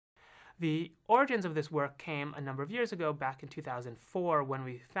The origins of this work came a number of years ago, back in 2004, when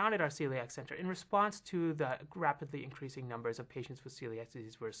we founded our Celiac Center in response to the rapidly increasing numbers of patients with celiac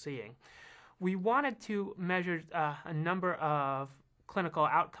disease we're seeing. We wanted to measure a number of clinical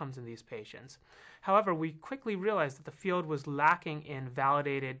outcomes in these patients. However, we quickly realized that the field was lacking in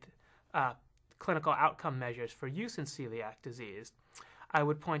validated clinical outcome measures for use in celiac disease. I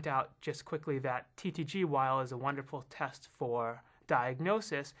would point out just quickly that TTG, while is a wonderful test for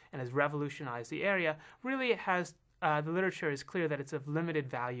diagnosis and has revolutionized the area, really has the literature is clear that it's of limited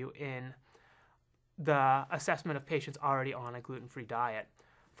value in the assessment of patients already on a gluten-free diet.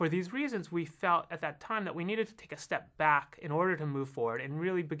 For these reasons, we felt at that time that we needed to take a step back in order to move forward and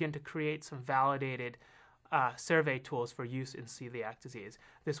really begin to create some validated survey tools for use in celiac disease.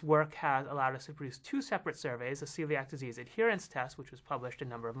 This work has allowed us to produce two separate surveys, a celiac disease adherence test, which was published a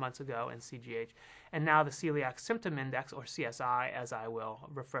number of months ago in CGH, and now the Celiac Symptom Index, or CSI, as I will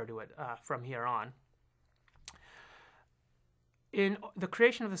refer to it from here on. In the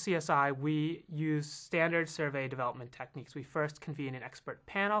creation of the CSI, we use standard survey development techniques. We first convene an expert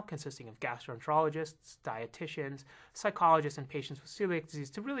panel consisting of gastroenterologists, dietitians, psychologists, and patients with celiac disease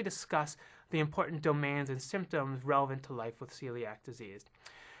to really discuss the important domains and symptoms relevant to life with celiac disease.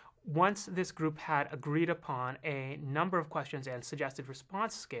 Once this group had agreed upon a number of questions and suggested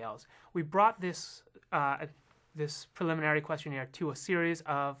response scales, we brought this preliminary questionnaire to a series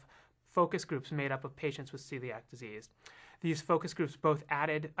of focus groups made up of patients with celiac disease. These focus groups both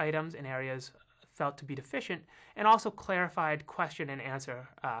added items in areas felt to be deficient and also clarified question and answer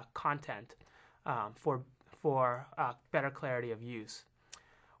content for better clarity of use.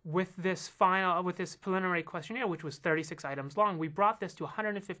 With this preliminary questionnaire, which was 36 items long, we brought this to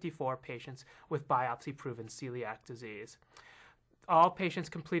 154 patients with biopsy-proven celiac disease. All patients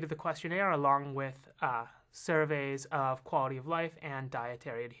completed the questionnaire along with surveys of quality of life and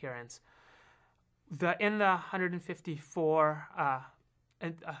dietary adherence. In the 154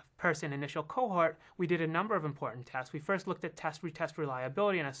 person initial cohort, we did a number of important tests. We first looked at retest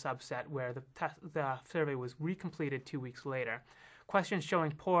reliability in a subset where the survey was recompleted 2 weeks later. Questions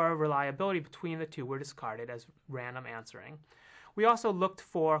showing poor reliability between the two were discarded as random answering. We also looked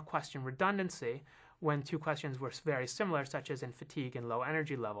for question redundancy when two questions were very similar, such as in fatigue and low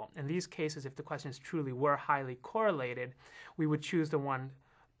energy level. In these cases, if the questions truly were highly correlated, we would choose the one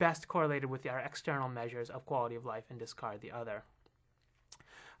best correlated with our external measures of quality of life and discard the other.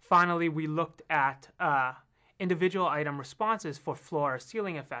 Finally, we looked at individual item responses for floor or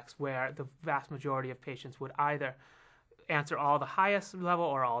ceiling effects, where the vast majority of patients would either answer all the highest level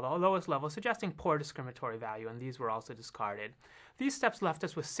or all the lowest level, suggesting poor discriminatory value, and these were also discarded. These steps left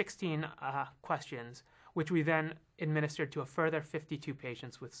us with 16 questions, which we then administered to a further 52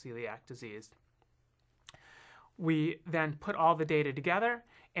 patients with celiac disease. We then put all the data together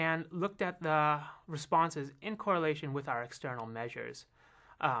and looked at the responses in correlation with our external measures.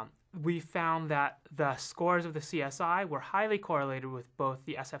 We found that the scores of the CSI were highly correlated with both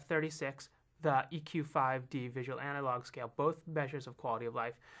the SF36, the EQ5D visual analog scale, both measures of quality of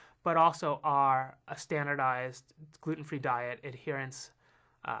life, but also a standardized gluten-free diet adherence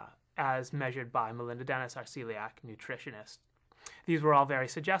as measured by Melinda Dennis, our celiac nutritionist. These were all very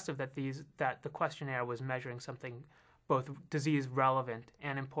suggestive that the questionnaire was measuring something both disease relevant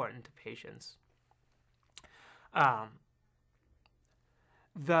and important to patients.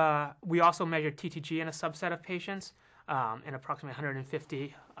 We also measured TTG in a subset of patients, in approximately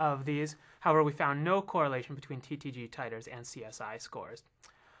 150 of these. However, we found no correlation between TTG titers and CSI scores.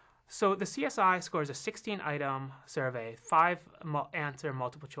 So the CSI score is a 16-item survey, 5-answer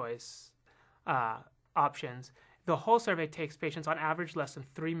multiple choice options. The whole survey takes patients on average less than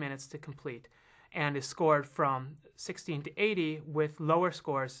 3 minutes to complete and is scored from 16 to 80, with lower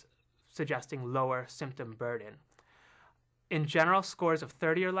scores suggesting lower symptom burden. In general, scores of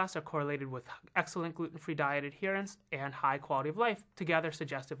 30 or less are correlated with excellent gluten-free diet adherence and high quality of life, together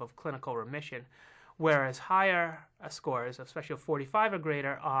suggestive of clinical remission, whereas higher scores, especially of 45 or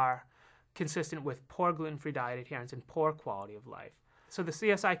greater, are consistent with poor gluten-free diet adherence and poor quality of life. So the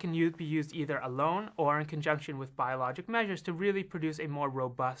CSI can be used either alone or in conjunction with biologic measures to really produce a more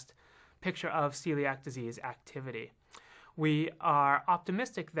robust picture of celiac disease activity. We are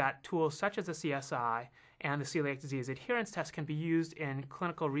optimistic that tools such as the CSI and the celiac disease adherence test can be used in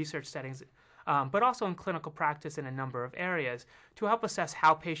clinical research settings, but also in clinical practice in a number of areas to help assess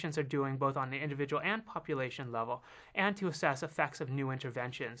how patients are doing both on the individual and population level, and to assess effects of new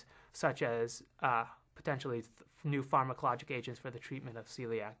interventions such as potentially new pharmacologic agents for the treatment of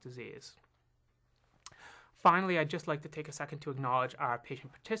celiac disease. Finally, I'd just like to take a second to acknowledge our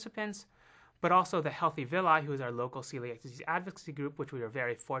patient participants. but also the Healthy Villi, who is our local celiac disease advocacy group, which we are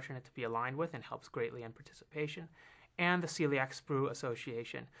very fortunate to be aligned with and helps greatly in participation, and the Celiac Sprue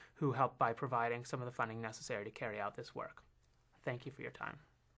Association, who help by providing some of the funding necessary to carry out this work. Thank you for your time.